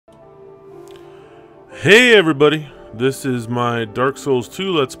Hey everybody, this is my Dark Souls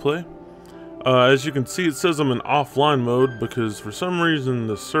 2 Let's Play. As you can see, it says I'm in offline mode because for some reason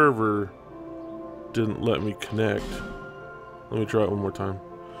the server didn't let me connect. Let me try it one more time.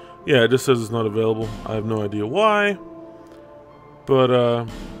 Yeah, it just says it's not available. I have no idea why. But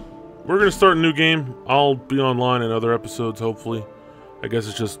we're gonna start a new game. I'll be online in other episodes, hopefully. I guess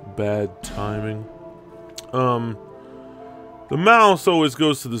it's just bad timing. The mouse always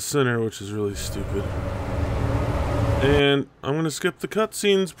goes to the center, which is really stupid. And I'm going to skip the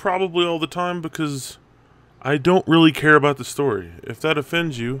cutscenes probably all the time because I don't really care about the story. If that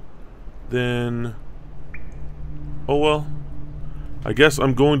offends you, then... oh well. I guess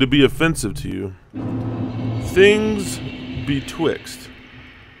I'm going to be offensive to you. Things Betwixt.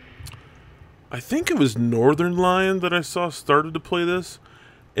 I think it was Northern Lion that I saw started to play this.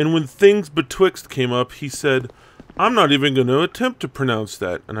 And when Things Betwixt came up, he said, I'm not even going to attempt to pronounce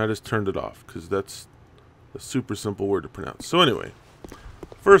that, and I just turned it off, because that's a super simple word to pronounce. So anyway,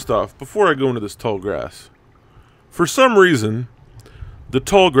 first off, before I go into this tall grass, for some reason, the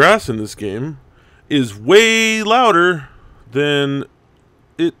tall grass in this game is way louder than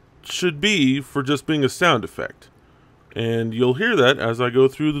it should be for just being a sound effect. And you'll hear that as I go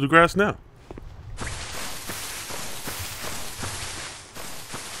through the grass now.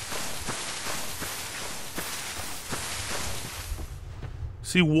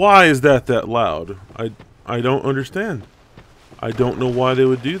 See, why is that loud? I don't understand. I don't know why they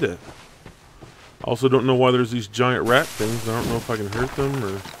would do that. I also don't know why there's these giant rat things. I don't know if I can hurt them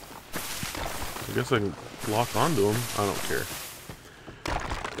or... I guess I can lock onto them. I don't care.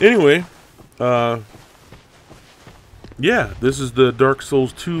 Anyway, yeah, this is the Dark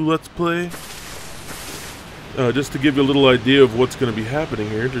Souls 2 Let's Play. Just to give you a little idea of what's going to be happening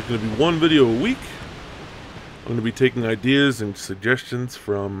here, there's going to be one video a week. I'm going to be taking ideas and suggestions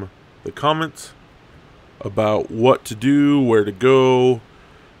from the comments about what to do, where to go,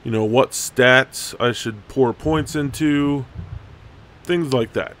 you know, what stats I should pour points into, things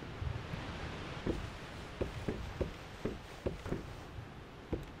like that.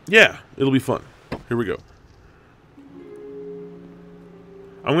 Yeah, it'll be fun. Here we go.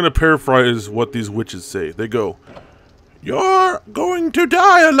 I'm going to paraphrase what these witches say. They go, "You're going to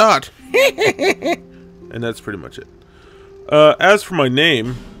die a lot." And that's pretty much it. As for my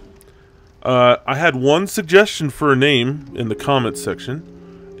name, I had one suggestion for a name in the comments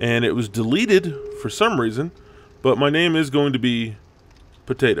section, and it was deleted for some reason, but my name is going to be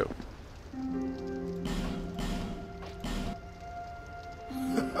Potato.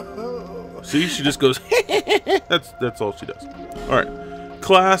 See, she just goes, that's all she does. Alright,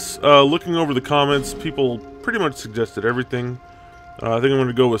 class, looking over the comments, people pretty much suggested everything. I think I'm going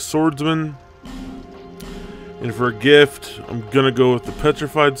to go with Swordsman. And for a gift, I'm gonna go with the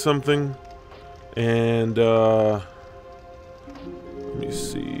Petrified something. And, let me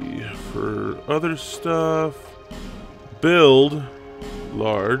see. For other stuff, build,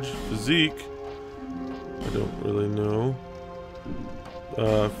 large, physique, I don't really know.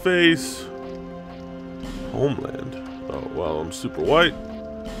 Face, homeland. Oh, well, I'm super white.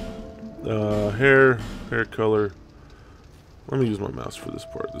 Hair color. Let me use my mouse for this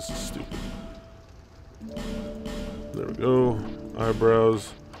part. This is stupid. There we go.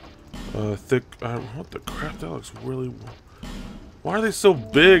 Eyebrows. Thick. What the crap? That looks really... why are they so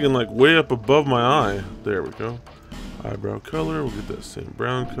big and like way up above my eye? There we go. Eyebrow color. We'll get that same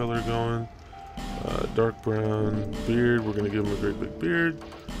brown color going. Dark brown beard. We're going to give him a great big beard.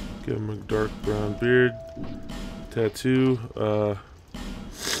 Give him a dark brown beard. Tattoo.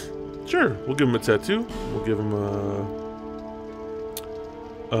 Sure. We'll give him a tattoo. We'll give him a...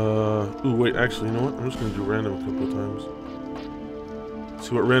 ooh, wait, actually, you know what? I'm just gonna do random a couple of times.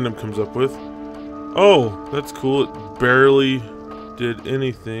 See what random comes up with. Oh, that's cool. It barely did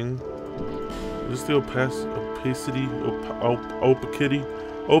anything. Is this the opacity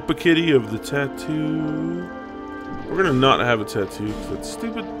of the tattoo? We're gonna not have a tattoo because that's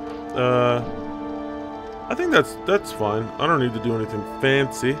stupid. I think that's fine. I don't need to do anything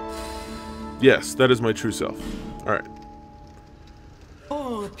fancy. Yes, that is my true self. Alright.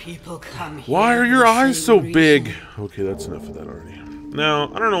 People come here. Why are your eyes so big? Okay, that's enough of that already.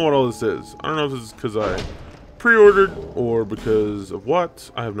 Now, I don't know what all this is. I don't know if this is because I pre-ordered or because of what.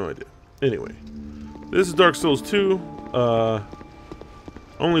 I have no idea. Anyway, this is Dark Souls 2.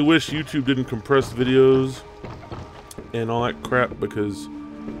 Only wish YouTube didn't compress videos and all that crap because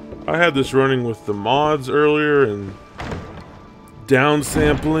I had this running with the mods earlier and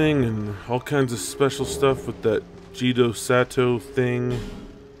downsampling and all kinds of special stuff with that Jido Sato thing.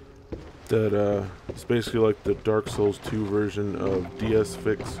 That it's basically like the Dark Souls 2 version of DS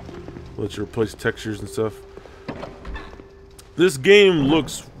Fix. Let you replace textures and stuff. This game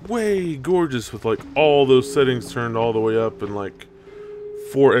looks way gorgeous with like all those settings turned all the way up and like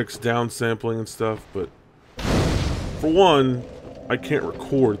 4x downsampling and stuff, but for one, I can't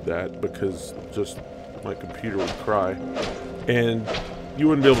record that because just my computer would cry, and you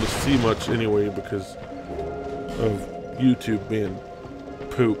wouldn't be able to see much anyway because of YouTube being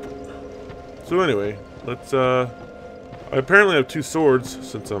poop. So anyway, let's I apparently have 2 swords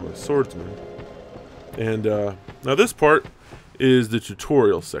since I'm a swordsman. And now this part is the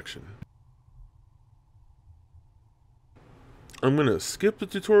tutorial section. I'm gonna skip the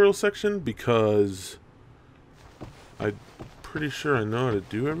tutorial section because I'm pretty sure I know how to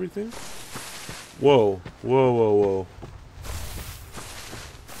do everything. Whoa, whoa, whoa, whoa.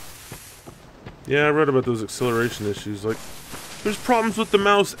 Yeah, I read about those acceleration issues. Like, there's problems with the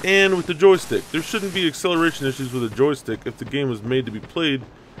mouse and with the joystick. There shouldn't be acceleration issues with a joystick if the game was made to be played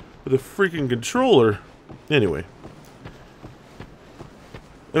with a freaking controller. Anyway.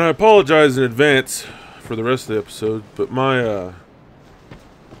 And I apologize in advance for the rest of the episode, but my, I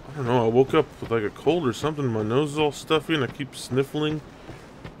don't know, I woke up with like a cold or something. My nose is all stuffy and I keep sniffling.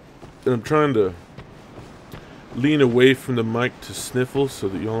 And I'm trying to lean away from the mic to sniffle so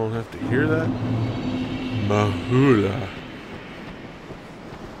that y'all don't have to hear that. Mahula.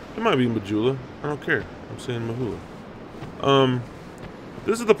 It might be Majula. I don't care. I'm saying Mahula.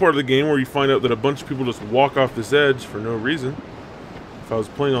 This is the part of the game where you find out that a bunch of people just walk off this edge for no reason. If I was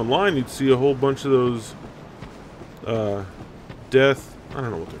playing online, you'd see a whole bunch of those death, I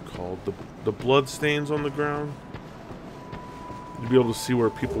don't know what they're called, the blood stains on the ground. You'd be able to see where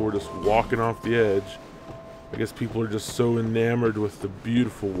people were just walking off the edge. I guess people are just so enamored with the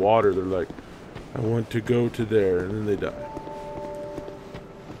beautiful water, they're like, I want to go to there, and then they die.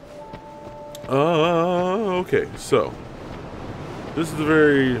 Okay, so this is the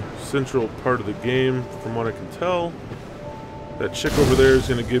very central part of the game, from what I can tell. That chick over there is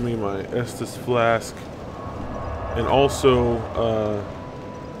going to give me my Estus flask, and also,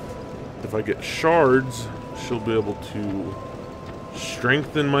 if I get shards, she'll be able to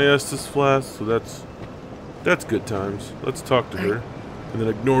strengthen my Estus flask, so that's good times. Let's talk to her, and then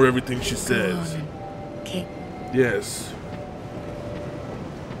ignore everything she says. Okay. Yes.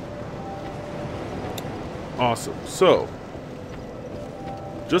 Awesome. So,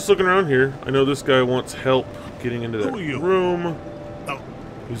 just looking around here, I know this guy wants help getting into that room. Oh.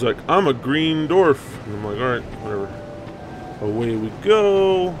 He's like, I'm a green dwarf. And I'm like, alright, whatever. Away we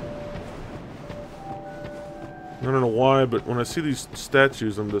go. I don't know why, but when I see these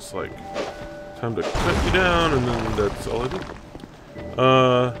statues, I'm just like, time to cut you down, and then that's all I do.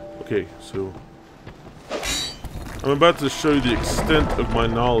 Okay, so I'm about to show you the extent of my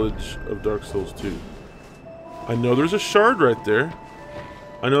knowledge of Dark Souls 2. I know there's a shard right there.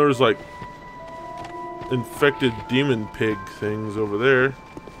 I know there's like infected demon pig things over there.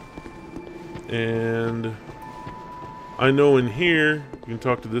 And I know in here, you can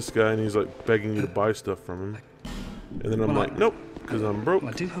talk to this guy and he's like begging you to buy stuff from him. And then I'm like, nope, because I'm broke.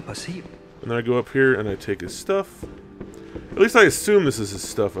 I do hope I see you. And then I go up here and I take his stuff. At least I assume this is his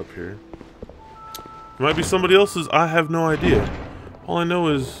stuff up here. It might be somebody else's, I have no idea. All I know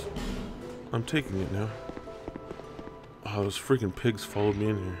is I'm taking it now. Oh, those freaking pigs followed me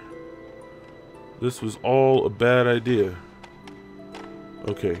in here. This was all a bad idea.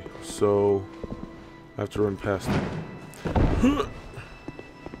 Okay, so I have to run past them.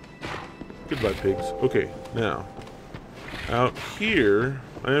 Goodbye, pigs. Okay, now out here,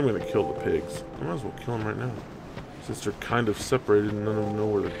 I am gonna kill the pigs. I might as well kill them right now, since they're kind of separated and none of them know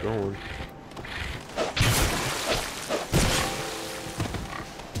where they're going.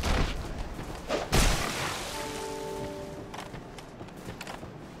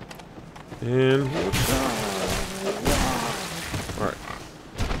 And alright.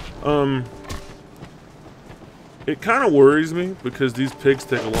 It kind of worries me because these pigs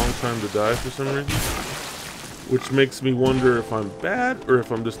take a long time to die for some reason, which makes me wonder if I'm bad or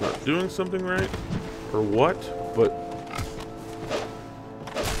if I'm just not doing something right or what, but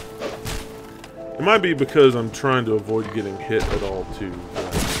it might be because I'm trying to avoid getting hit at all too.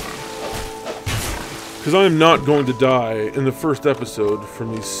 Because I am not going to die in the first episode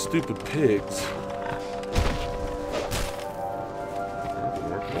from these stupid pigs.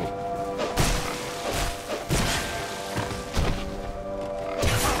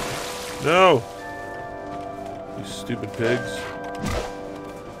 No! You stupid pigs.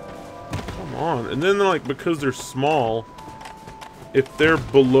 Come on. And then, like, because they're small, if they're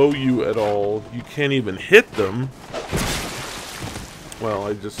below you at all, you can't even hit them. Well,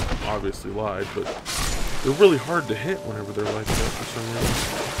 I just obviously lied, but they're really hard to hit whenever they're like that for some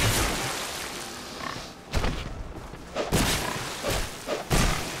reason.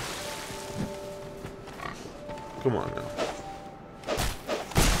 Come on now.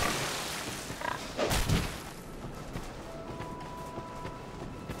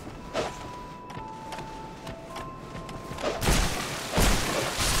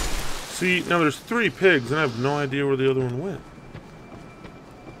 See, now there's 3 pigs, and I have no idea where the other one went.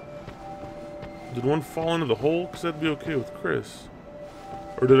 Did one fall into the hole? Because that'd be okay with Chris.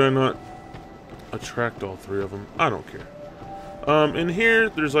 Or did I not attract all 3 of them? I don't care. In here,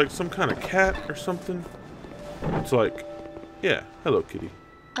 there's like some kind of cat or something. It's like, yeah, hello, kitty.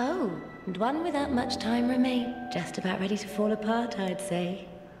 Oh, and one without much time remain. Just about ready to fall apart, I'd say.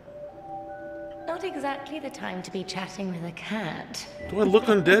 Not exactly the time to be chatting with a cat. Do I look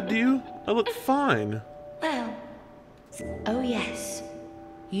undead to you? I look fine. Well, oh yes.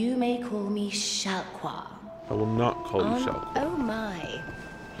 You may call me Shalqua. I will not call you Shalqua. Oh my.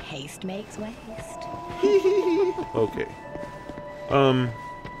 Haste makes waste. Okay.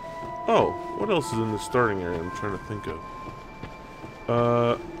 Oh, what else is in the starting area I'm trying to think of?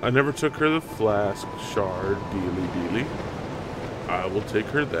 I never took her the flask shard dealy. I will take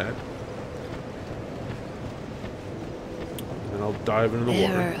her that. And I'll dive into the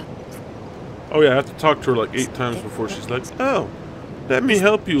water. Oh yeah, I have to talk to her like 8 times before she's like, oh, let me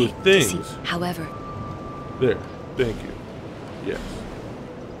help you with things. However. There. Thank you. Yes.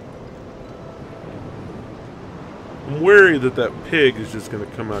 I'm wary that that pig is just going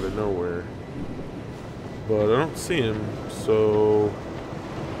to come out of nowhere. But I don't see him, so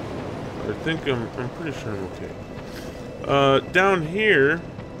I think I'm pretty sure I'm okay. Down here,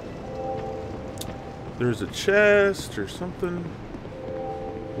 there's a chest or something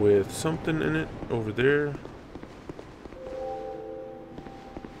with something in it over there.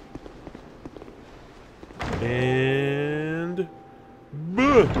 And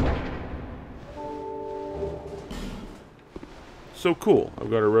so cool.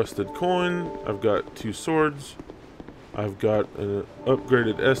 I've got a rusted coin. I've got 2 swords. I've got an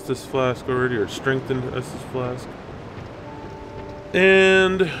upgraded Estus flask already, or strengthened Estus flask.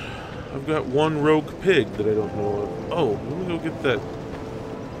 And I've got 1 rogue pig that I don't know of. Oh, let me go get that,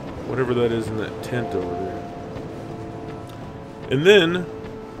 whatever that is in that tent over there. And then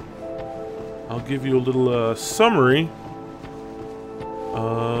I'll give you a little summary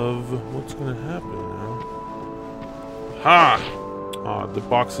of what's going to happen now. Ha! Ah, the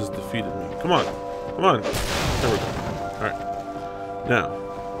box has defeated me. Come on. Come on. There we go. Alright. Now,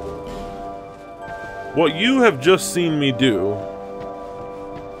 what you have just seen me do,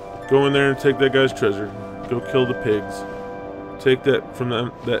 go in there and take that guy's treasure, go kill the pigs, take that from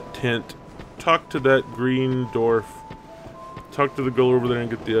that tent, talk to that green dwarf, talk to the girl over there and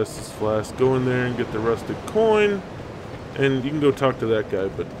get the Estus flask, go in there and get the rusted coin, and you can go talk to that guy,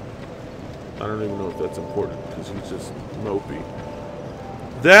 but I don't even know if that's important because he's just mopey.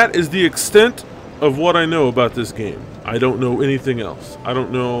 That is the extent of what I know about this game. I don't know anything else. I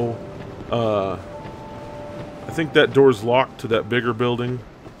don't know, I think that door's locked to that bigger building.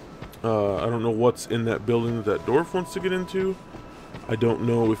 I don't know what's in that building that dwarf wants to get into. I don't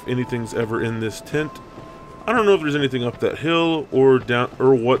know if anything's ever in this tent. I don't know if there's anything up that hill or down,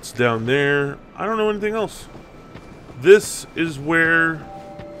 or what's down there. I don't know anything else. This is where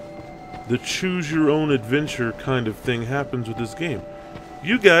the choose your own adventure kind of thing happens with this game.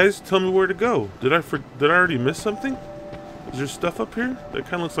 You guys tell me where to go. Did I already miss something? Is there stuff up here? That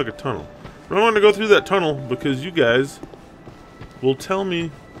kind of looks like a tunnel. But I want to go through that tunnel because you guys will tell me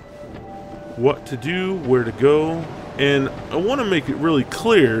what to do, where to go, and I want to make it really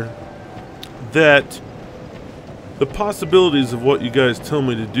clear that the possibilities of what you guys tell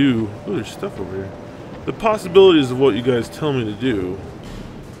me to do... Oh, there's stuff over here. The possibilities of what you guys tell me to do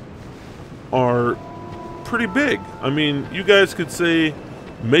are pretty big. I mean, you guys could say,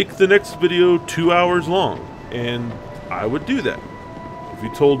 make the next video 2 hours long, and I would do that. If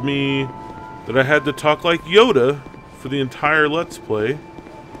you told me that I had to talk like Yoda for the entire Let's Play,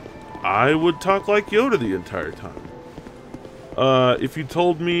 I would talk like Yoda the entire time. If you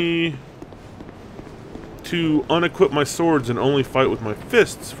told me to unequip my swords and only fight with my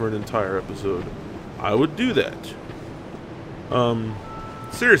fists for an entire episode, I would do that.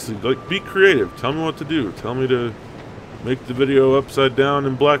 Seriously, like, be creative. Tell me what to do. Tell me to make the video upside down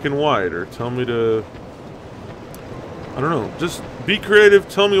in black and white, or tell me to... I don't know. Just be creative.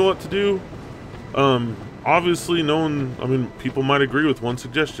 Tell me what to do. Obviously, no one... I mean, people might agree with one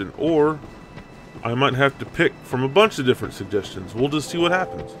suggestion, or I might have to pick from a bunch of different suggestions. We'll just see what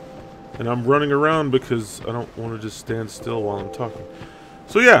happens. And I'm running around because I don't want to just stand still while I'm talking.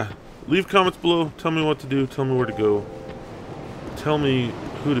 So yeah, leave comments below. Tell me what to do. Tell me where to go. Tell me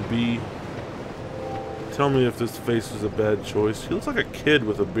who to be. Tell me if this face is a bad choice. He looks like a kid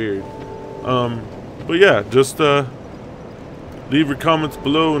with a beard. But yeah, just leave your comments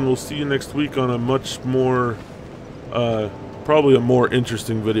below, and we'll see you next week on a much more, probably a more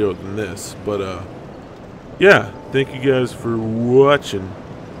interesting video than this. But yeah, thank you guys for watching.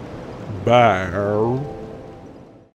 Bye.